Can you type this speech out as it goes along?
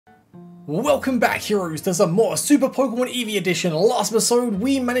Welcome back, heroes, to some more Super Pokemon Eevee Edition. Last episode,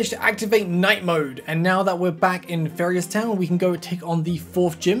 we managed to activate Night Mode, and now that we're back in Farius Town, we can go take on the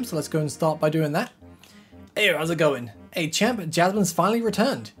 4th gym, so let's go and start by doing that. Hey, how's it going? Hey champ, Jasmine's finally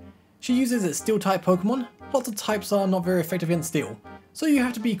returned. She uses its Steel-type Pokemon. Lots of types are not very effective against Steel, so you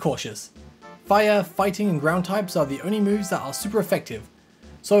have to be cautious. Fire, Fighting, and Ground types are the only moves that are super effective,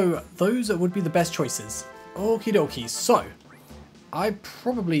 so those would be the best choices. Okie dokie, so I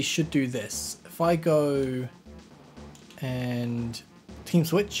probably should do this. If I go and team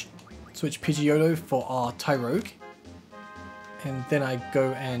switch Pidgeotto for our Tyrogue, and then I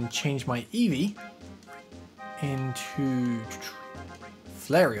go and change my Eevee into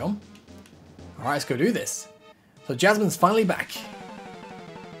Flareon. Alright, let's go do this. So Jasmine's finally back.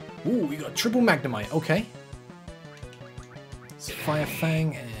 Ooh, we got triple Magnemite, okay. Let's Fire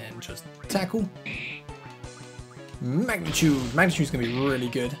Fang and just tackle. Magnitude. Magnitude's gonna be really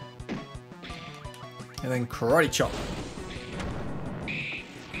good. And then Karate Chop.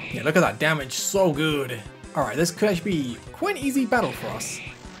 Yeah, look at that damage. So good. Alright, this could actually be quite an easy battle for us.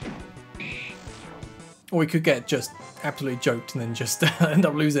 Or we could get just absolutely joked and then just end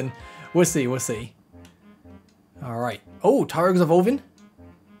up losing. We'll see, we'll see. Alright. Oh, Tyrogue's evolving.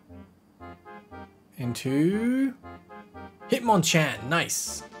 Into Hitmonchan.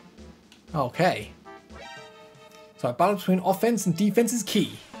 Nice. Okay. So a balance between offense and defense is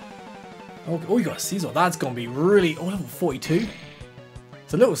key. Oh, you got a Caesar. That's going to be really... Oh, level 42.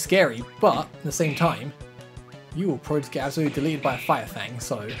 It's a little scary, but at the same time, you will probably just get absolutely deleted by a Fire Fang,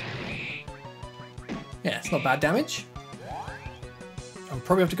 so... Yeah, it's not bad damage. I'll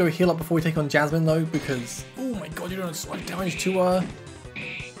probably have to go heal up before we take on Jasmine, though, because... Oh my god, you're doing so much damage to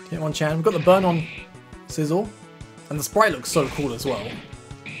Hitmonchan. We've got the burn on Sizzle, and the sprite looks so cool as well.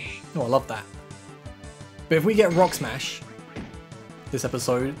 Oh, I love that. But if we get Rock Smash this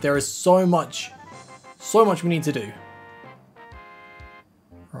episode, there is so much we need to do.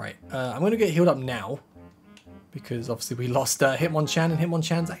 Alright, I'm going to get healed up now, because obviously we lost Hitmonchan, and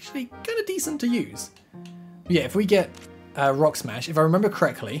Hitmonchan's actually kind of decent to use. But yeah, if we get Rock Smash, if I remember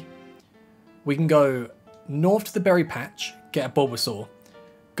correctly, we can go north to the Berry Patch, get a Bulbasaur,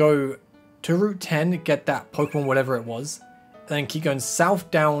 go to Route 10, get that Pokemon, whatever it was, and then keep going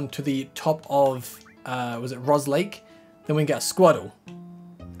south down to the top of... was it Roz Lake? Then we can get a Squirtle.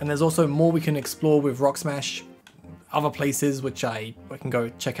 And there's also more we can explore with Rock Smash, other places which I can go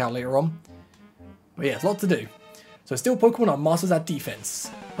check out later on. But yeah, it's a lot to do. So still Pokemon are masters at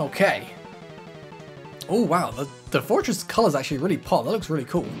defense. Okay. Oh wow, the Fortress colors actually really pop. That looks really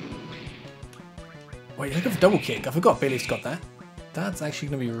cool. Wait, look at the double kick. I forgot Bayleaf's got that. That's actually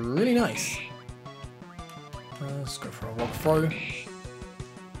going to be really nice. Let's go for a Rock Throw.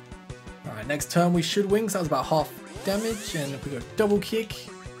 Alright, next turn we should wing, so that was about half damage, and if we go double kick.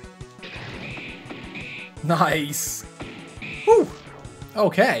 Nice! Woo!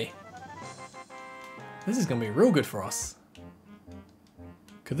 Okay. This is going to be real good for us.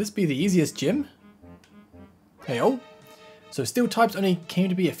 Could this be the easiest gym? Hey oh. So Steel types only came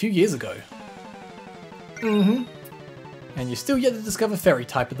to be a few years ago. And you're still yet to discover Fairy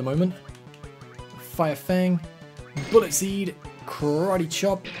type at the moment. Fire Fang, Bullet Seed, Karate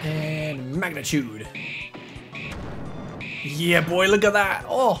Chop, and Magnitude. Yeah, boy, look at that.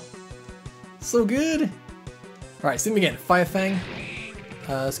 Oh, so good. All right, see him again. Fire Fang.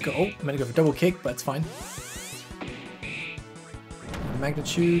 Let's go. Oh, I'm going to go for double kick, but it's fine.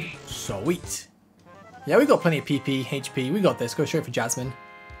 Magnitude. Sweet. Yeah, we got plenty of PP, HP. We got this. Go straight for Jasmine.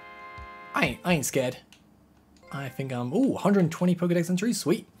 I ain't scared. I think I'm... Ooh, 120 Pokedex entries.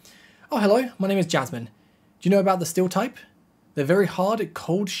 Sweet. Oh, hello. My name is Jasmine. Do you know about the Steel type? They're very hard,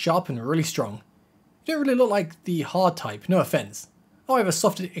 cold, sharp, and really strong. You don't really look like the hard type, no offense. Oh, I have a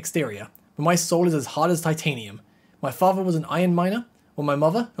soft exterior, but my soul is as hard as titanium. My father was an iron miner, or my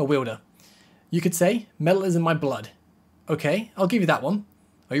mother, a wielder. You could say, metal is in my blood. Okay, I'll give you that one.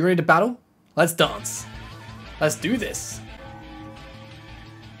 Are you ready to battle? Let's dance. Let's do this.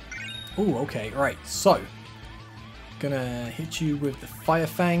 Ooh, okay, right, so. Gonna hit you with the Fire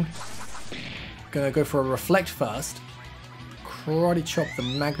Fang. Gonna go for a Reflect first. Karate Chop the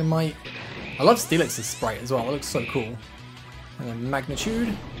Magnemite. I love Steelix's sprite as well, it looks so cool. And then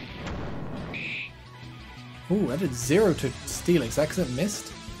Magnitude. Ooh, I did 0 to Steelix, that because it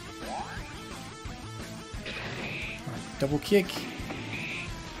missed. Alright, double kick.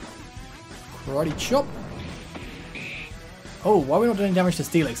 Karate Chop. Oh, why are we not doing damage to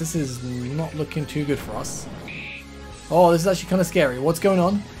Steelix? This is not looking too good for us. Oh, this is actually kind of scary. What's going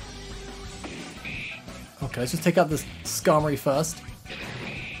on? Okay, let's just take out this Skarmory first.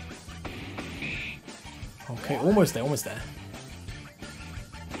 Okay, almost there, almost there.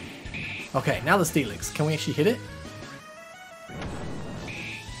 Okay, now the Steelix. Can we actually hit it?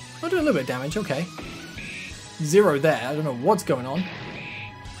 I'll do a little bit of damage, okay. 0 there, I don't know what's going on.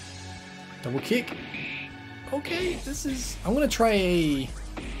 Double kick. Okay, this is... I'm going to try a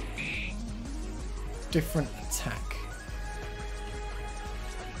different attack.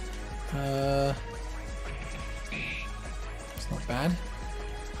 It's not bad.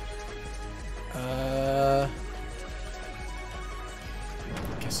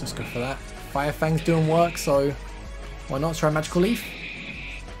 Guess let's go for that. Fire Fang's doing work, so why not try Magical Leaf?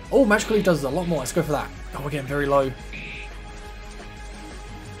 Oh, Magical Leaf does a lot more. Let's go for that. Oh, we're getting very low. Right,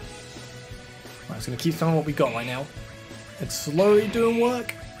 I'm just going to keep throwing what we got right now. It's slowly doing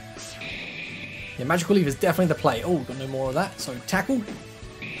work. Yeah, Magical Leaf is definitely the play. Oh, got no more of that. So, tackle.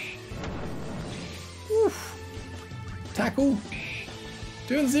 Oof. Tackle.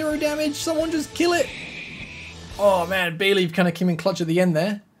 Doing 0 damage. Someone just kill it. Oh, man. Bayleaf kind of came in clutch at the end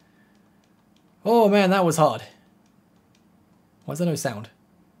there. Oh, man. That was hard. Why is there no sound?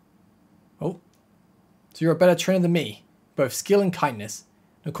 Oh. So you're a better trainer than me. Both skill and kindness.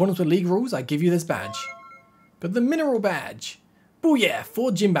 In accordance with league rules, I give you this badge. Got the mineral badge. Oh yeah,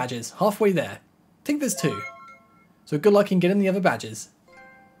 4 gym badges. Halfway there. Take this too. So good luck in getting the other badges.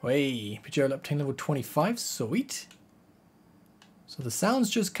 Hey, Pajero obtained level 25. Sweet. So the sounds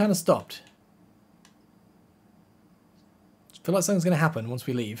just kind of stopped. I feel like something's going to happen once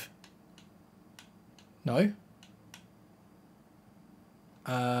we leave. No?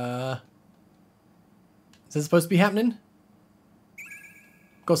 Is this supposed to be happening?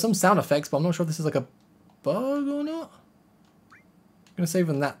 Got some sound effects, but I'm not sure if this is like a bug or not. I'm going to save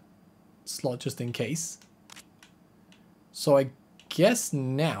in that slot just in case. So I guess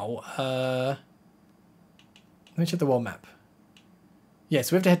now, let me check the world map. Yeah,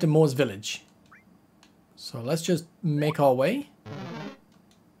 so we have to head to Moore's Village. So let's just make our way.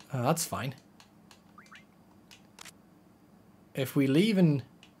 That's fine. If we leave and...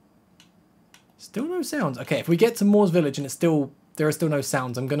 Still no sounds. Okay, if we get to Moore's Village and there are still no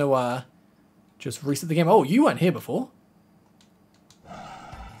sounds, I'm going to just reset the game. Oh, you weren't here before.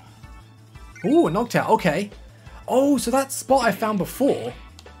 Ooh, a Noctowl. Okay. Oh, so that spot I found before.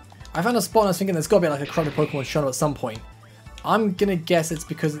 I found a spot and I was thinking there's got to be like a corrupted Pokemon shown up at some point. I'm going to guess it's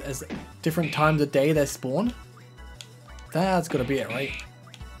because there's different times of day they spawn. That's got to be it, right?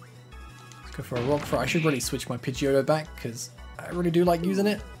 Let's go for a Rock Throw. I should really switch my Pidgeotto back because I really do like using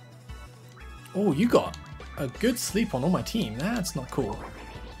it. Oh, you got a good sleep on all my team. That's not cool.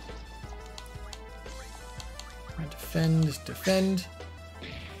 Right, defend, defend.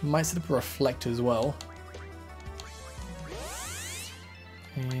 Might set up a Reflect as well.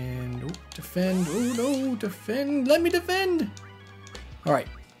 And, oh, defend. Oh, no, defend. Let me defend. All right,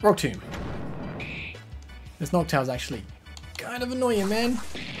 Rock Tomb. This Noctowl's actually kind of annoying, man.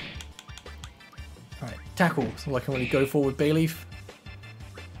 All right, tackle. So I can really go for with Bayleaf.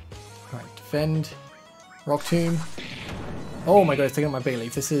 All right, defend. Rock Tomb. Oh my god, it's taking out my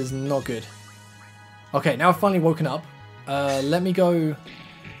Bayleaf. This is not good. Okay, now I've finally woken up. Let me go...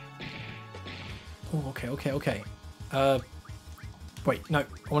 Oh, okay. Wait, no.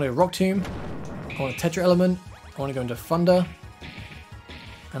 I want to go Rock Tomb. I want a Tetra Element. I want to go into Thunder.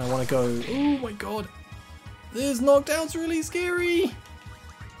 And I want to go... Oh my god. This Noctowl's really scary.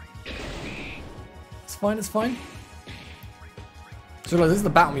 It's fine, it's fine. So this is the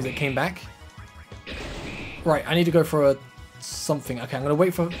battle music came back. Right, I need to go for a something. Okay, I'm going to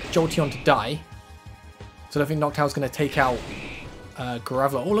wait for Jolteon to die. So I don't think Noctowl's going to take out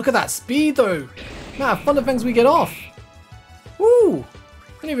Graveler. Oh, look at that speed, though. Man, Thunder Fangs we get off. Woo!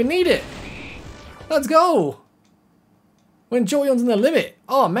 I don't even need it. Let's go. When Jolteon's in the limit.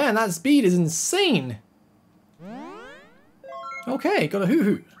 Oh, man, that speed is insane. Okay, got a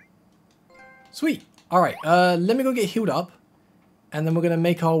Hoot. Sweet. All right, let me go get healed up. And then we're going to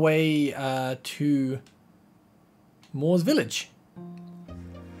make our way to Moore's Village.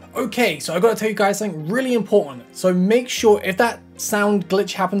 Okay, so I've got to tell you guys something really important. So make sure if that sound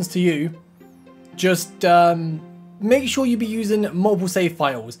glitch happens to you, just make sure you be using multiple save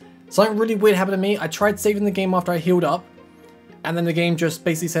files. Something really weird happened to me. I tried saving the game after I healed up, and then the game just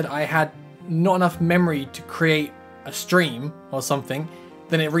basically said I had not enough memory to create a stream or something.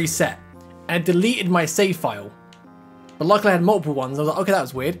 Then it reset, and it deleted my save file. But luckily I had multiple ones. I was like, okay, that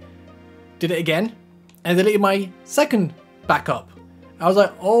was weird. Did it again, and it deleted my second backup. I was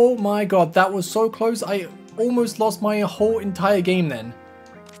like, oh my god, that was so close. I almost lost my whole entire game then.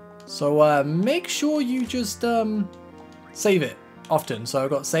 So make sure you just save it often. So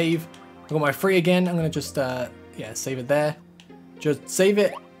I've got save. I've got my free again. I'm going to just, yeah, save it there. Just save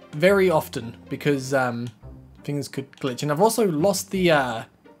it very often because things could glitch. And I've also lost the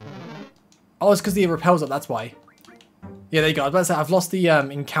Oh, it's because the repels up, that's why. Yeah, there you go. I was about to say, I've lost the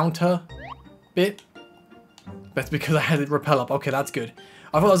encounter bit. That's because I had it repel up. Okay, that's good.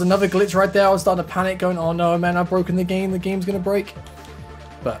 I thought there was another glitch right there. I was starting to panic, going, oh no, man, I've broken the game. The game's going to break.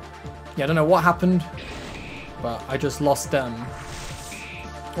 But, yeah, I don't know what happened. But I just lost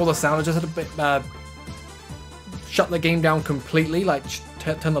all the sound. I just had a bit... shut the game down completely. Like,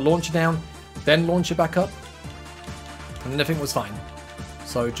 turn the launcher down. Then launch it back up. And everything was fine.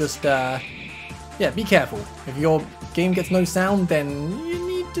 So just, yeah, be careful. If your game gets no sound, then you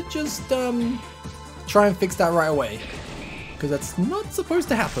need to just try and fix that right away. Because that's not supposed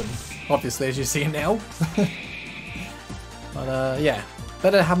to happen, obviously, as you see it now. But yeah,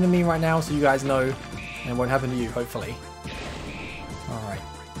 better happen to me right now so you guys know, and it won't happen to you, hopefully. Alright.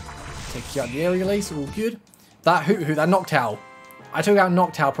 Take you out the area lace, all good. That that Noctowl. I took out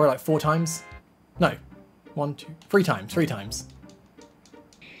Noctowl probably like 4 times. No. 1, 2, 3 times. 3 times.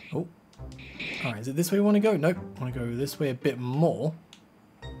 Oh. Alright, is it this way we want to go? Nope. I want to go this way a bit more.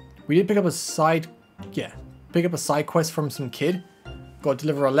 We did pick up a side... Yeah. Pick up a side quest from some kid. Got to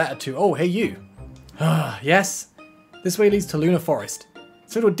deliver a letter to... Oh, hey you. Yes. This way leads to Lunar Forest.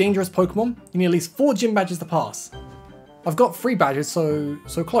 It's a little dangerous Pokemon. You need at least 4 gym badges to pass. I've got 3 badges, so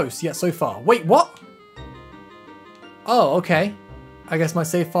close, yet so far. Wait, what? Oh, okay. I guess my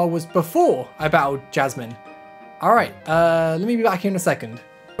save file was before I battled Jasmine. Alright, let me be back here in a second.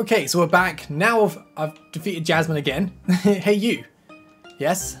 Okay, so we're back. Now I've defeated Jasmine again. Hey you.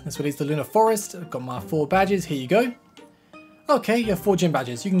 Yes, this one leads to Lunar Forest. I've got my 4 badges. Here you go. Okay, you have 4 gym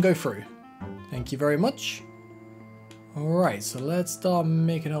badges. You can go through. Thank you very much. Alright, so let's start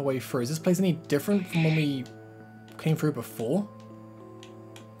making our way through. Is this place any different from when we came through before?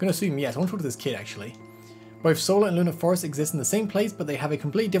 I'm going to assume yes. I want to talk to this kid actually. Both Solar and Lunar Forest exist in the same place, but they have a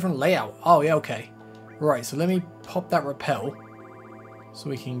completely different layout. Oh, yeah, okay. Right, so let me pop that repel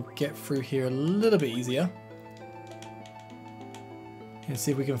so we can get through here a little bit easier. And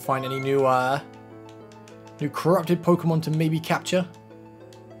see if we can find any new corrupted Pokemon to maybe capture.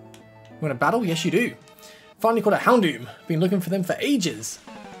 You want to battle? Yes, you do. Finally caught a Houndoom. Been looking for them for ages.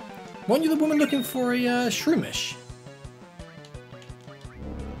 Weren't you the woman looking for a Shroomish?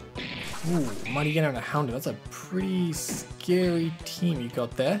 Ooh, Mighty Gainer and a Houndoom. That's a pretty scary team you got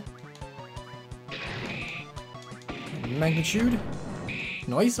there. Magnitude.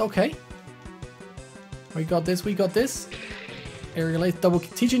 Nice, okay. We got this, we got this. Aerial Ace double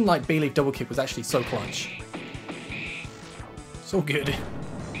kick. Teaching like Bayleaf double kick was actually so clutch. So good.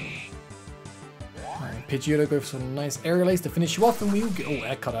 Alright, Pidgeotto go for some nice Aerial Ace to finish you off, and we'll get. Oh,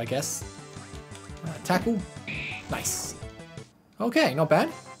 Air Cut, I guess. Tackle. Nice. Okay, not bad.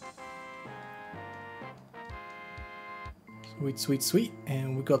 Sweet, sweet, sweet.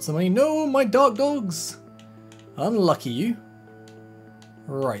 And we got some money. No, my dark dogs. Unlucky you.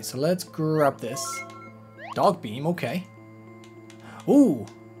 Right, so let's grab this. Dog Beam, okay. Ooh.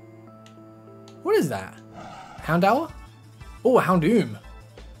 What is that? Houndour? Oh, a Houndoom.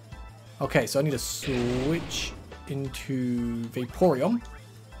 Okay, so I need to switch into Vaporeon.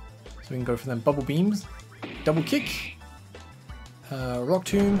 So we can go for them Bubble Beams. Double Kick. Rock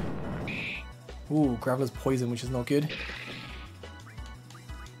Tomb. Ooh, Graveler's Poison, which is not good.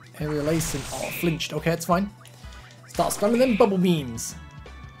 Aerial Ace and... Oh, flinched. Okay, it's fine. Start spamming them Bubble Beams.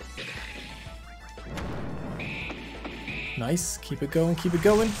 Nice. Keep it going, keep it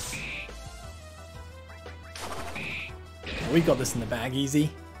going. We got this in the bag,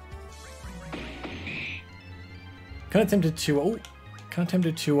 easy. Kind of tempted to...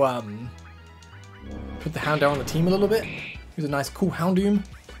 put the Houndour on the team a little bit. Here's a nice cool Houndoom.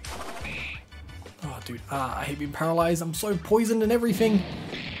 Oh, dude. I hate being paralyzed. I'm so poisoned and everything.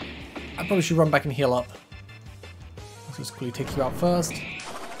 I probably should run back and heal up. Let's just quickly take you out first.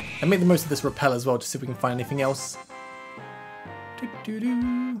 And make the most of this repel as well, to see if we can find anything else.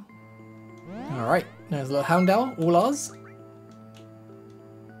 Alright, there's a little Houndour, all ours.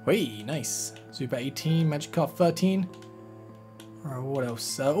 Wait, nice. Super 18, Magikarp 13. Alright, what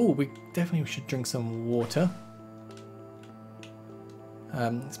else? Oh, we definitely should drink some water.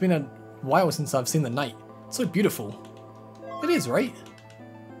 It's been a while since I've seen the night. It's so beautiful. It is, right?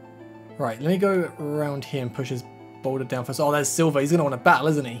 Right, let me go around here and push his boulder down first. Oh, there's Silver. He's going to want to battle,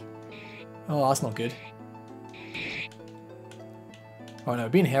 isn't he? Oh, that's not good. Oh no,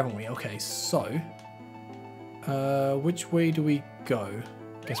 we've been here, haven't we? Okay, so... which way do we go?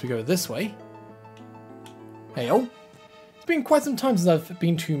 Guess we go this way. Hey, oh! It's been quite some time since I've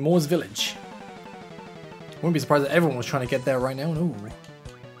been to Moore's Village. Wouldn't be surprised that everyone was trying to get there right now. Ooh.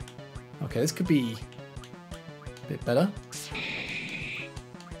 Okay, this could be a bit better.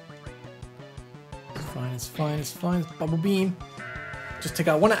 It's fine, it's fine, it's fine. It's Bubble Beam. Just take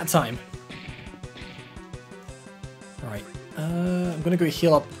out one at a time. I'm gonna go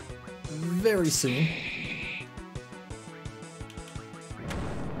heal up very soon.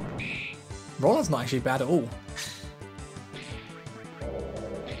 Roller's not actually bad at all.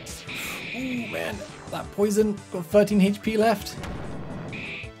 Ooh, man, that poison got 13 HP left.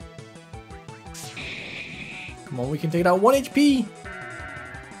 Come on, we can take it out 1 HP.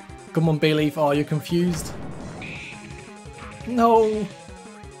 Come on, Bayleaf. Oh, you're confused. No.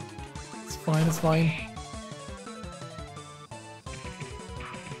 It's fine, it's fine.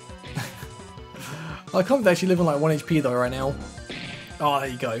 I can't actually live on like 1 HP though right now. Oh, there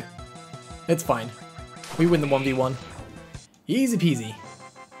you go. It's fine. We win the 1v1. Easy peasy.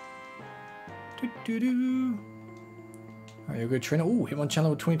 Alright, you're a good trainer. Ooh, Hitmon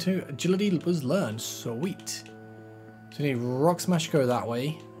channel 22. Agility was learned. Sweet. So we need Rock Smash go that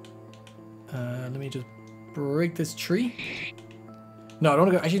way. Let me just break this tree. No, I don't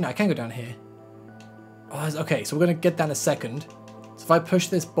want to go. Actually, no, I can go down here. Oh, okay, so we're going to get down a second. So if I push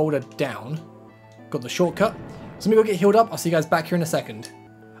this boulder down, got the shortcut. So let me go get healed up. I'll see you guys back here in a second.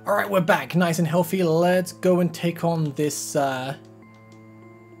 Alright, we're back. Nice and healthy. Let's go and take on this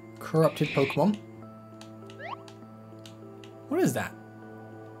corrupted Pokemon. What is that?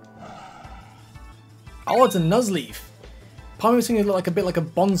 Oh, it's a Nuzleaf. Part of me was thinking it looked like a bit like a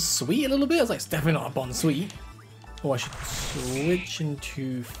Bonsweet a little bit. I was like, it's definitely not a Bonsweet. Oh, I should switch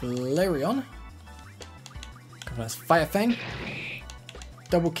into Flareon. Go for nice Fire Fang.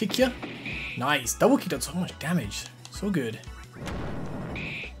 Double kick ya. Nice. Double kick does so much damage. So good.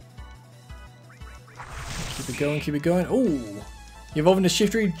 Keep it going, keep it going. Oh, you evolve into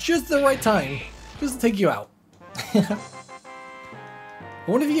Shiftry just at the right time. Just to take you out. I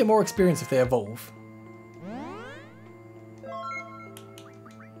wonder if you get more experience if they evolve.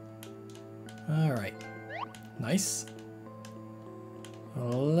 Alright. Nice.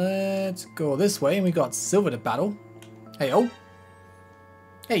 Let's go this way, and we got Silver to battle. Hey, oh.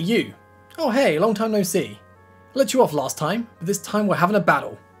 Hey, you. Oh, hey, long time no see. I let you off last time, but this time we're having a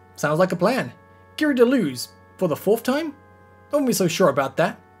battle. Sounds like a plan. Get ready to lose. For the 4th time? Don't be so sure about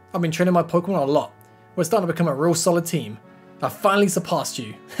that. I've been training my Pokemon a lot. We're starting to become a real solid team. I finally surpassed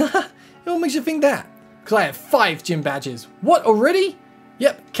you. What makes you think that? Because I have 5 gym badges. What, already?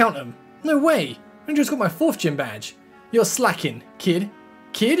 Yep, count them. No way. I just got my 4th gym badge. You're slacking, kid.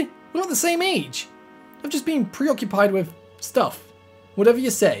 Kid? We're not the same age. I've just been preoccupied with stuff. Whatever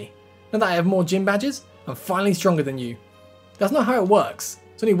you say. Now that I have more gym badges, I'm finally stronger than you. That's not how it works.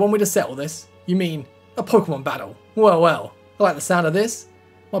 There's only one way to settle this. You mean a Pokemon battle. Well, well. I like the sound of this.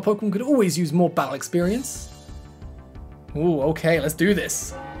 My Pokemon could always use more battle experience. Ooh, okay, let's do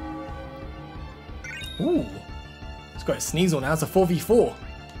this. Ooh. It's got a Sneasel now. It's a 4v4.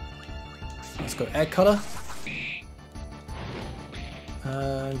 Let's go Air Cutter.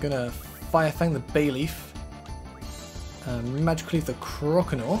 I'm gonna Fire Fang the Bayleaf. Magic Leaf the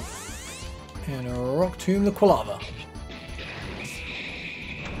Croconaw. And Rock Tomb the Quilava.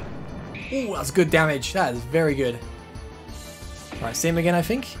 Ooh, that's good damage. That is very good. Alright, same again, I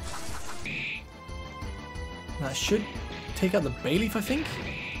think. That should take out the Bayleaf, I think.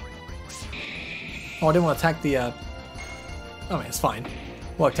 Oh, I didn't want to attack the... I mean, it's fine.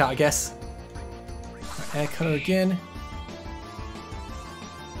 Worked out, I guess. Right, Air Cutter again.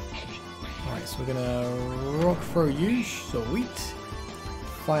 Alright, so we're gonna Rock Throw you. Sweet.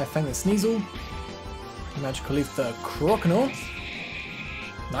 Fire Fang the Sneasel. Magical Leaf the Croconaw.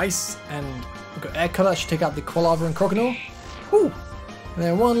 Nice. And we've got Air Cutter. That should take out the Quilava and Croconaw. Woo! And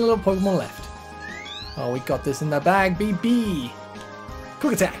then one little Pokemon left. Oh, we got this in the bag, BB.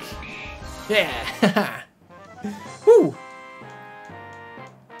 Quick attack. Yeah. Woo!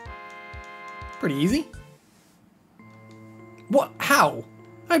 Pretty easy. What? How?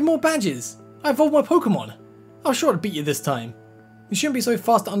 I have more badges. I evolved my Pokemon. I was sure to beat you this time. You shouldn't be so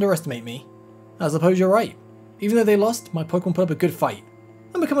fast to underestimate me. I suppose you're right. Even though they lost, my Pokemon put up a good fight.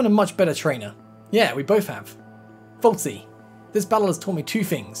 I'm becoming a much better trainer. Yeah, we both have. Voltsy, this battle has taught me 2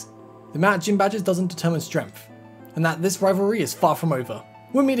 things. The amount of gym badges doesn't determine strength, and that this rivalry is far from over.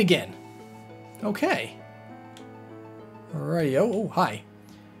 We'll meet again. Okay. Alrighty, oh, hi.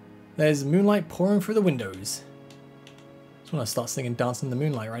 There's moonlight pouring through the windows. Just want to start singing Dancing in the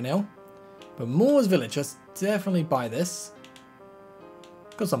Moonlight right now. But Moore's Village, let's definitely buy this.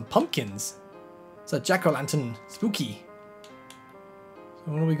 Got some pumpkins. It's a jack-o'-lantern, spooky.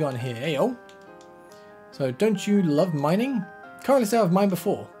 So what do we got in here? Hey, oh. So don't you love mining? Currently say I've mined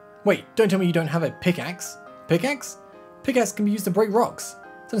before. Wait, don't tell me you don't have a pickaxe. Pickaxe? Pickaxe can be used to break rocks.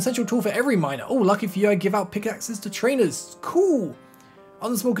 It's an essential tool for every miner. Oh, lucky for you, I give out pickaxes to trainers. Cool.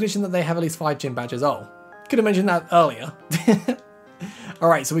 On the small condition that they have at least 5 gym badges. Oh, could have mentioned that earlier.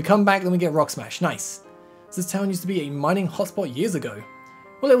 Alright, so we come back, then we get Rock Smash. Nice. This town used to be a mining hotspot years ago.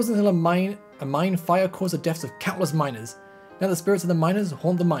 Well, it wasn't until a mine fire caused the deaths of countless miners. Now the spirits of the miners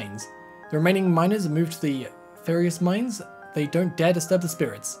haunt the mines. The remaining miners moved to the various mines. They don't dare disturb the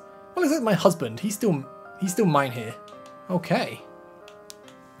spirits. Well, except my husband. He's still mine here. Okay.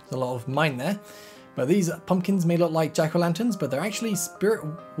 There's a lot of mine there. But these pumpkins may look like jack-o'-lanterns, but they're actually spirit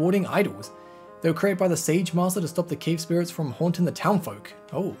warding idols. They were created by the Sage Master to stop the cave spirits from haunting the townfolk.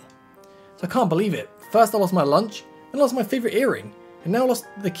 Oh. So I can't believe it. First I lost my lunch, then I lost my favourite earring, and now I lost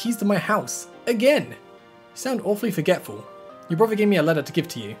the keys to my house. Again. You sound awfully forgetful. Your brother gave me a letter to give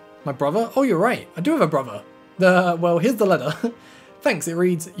to you. My brother? Oh, you're right. I do have a brother. Well, here's the letter. Thanks, it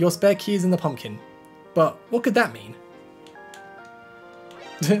reads, your spare key is in the pumpkin. But what could that mean?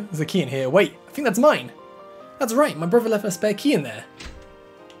 There's a key in here. Wait, I think that's mine. That's right, my brother left a spare key in there.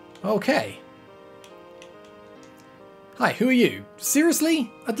 Okay. Hi, who are you?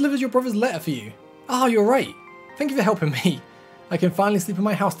 Seriously? I delivered your brother's letter for you. Ah, you're right. Thank you for helping me. I can finally sleep in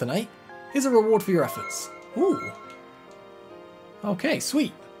my house tonight. Here's a reward for your efforts. Ooh. Okay,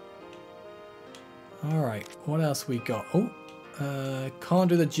 sweet. Alright, what else we got? Oh, can't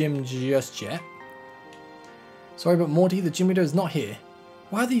do the gym just yet. Sorry, but Morty, the gym leader is not here.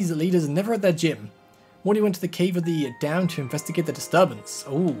 Why are these leaders never at their gym? Morty went to the cave of the dam to investigate the disturbance.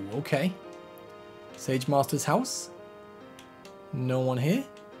 Oh, okay. Sage Master's house. No one here.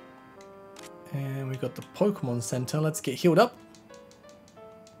 And we got the Pokemon Center. Let's get healed up.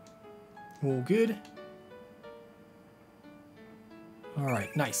 All good.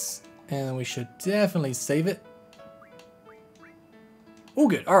 Alright, nice. And we should definitely save it. All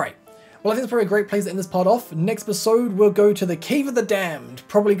good, alright. Well, I think it's probably a great place to end this part off. Next episode, we'll go to the Cave of the Damned.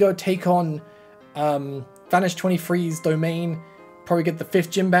 Probably go take on Vanish 23's domain. Probably get the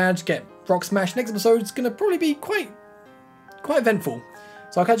 5th gym badge, get Rock Smash. Next episode is going to probably be quite eventful.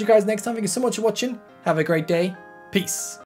 So I'll catch you guys next time. Thank you so much for watching. Have a great day. Peace.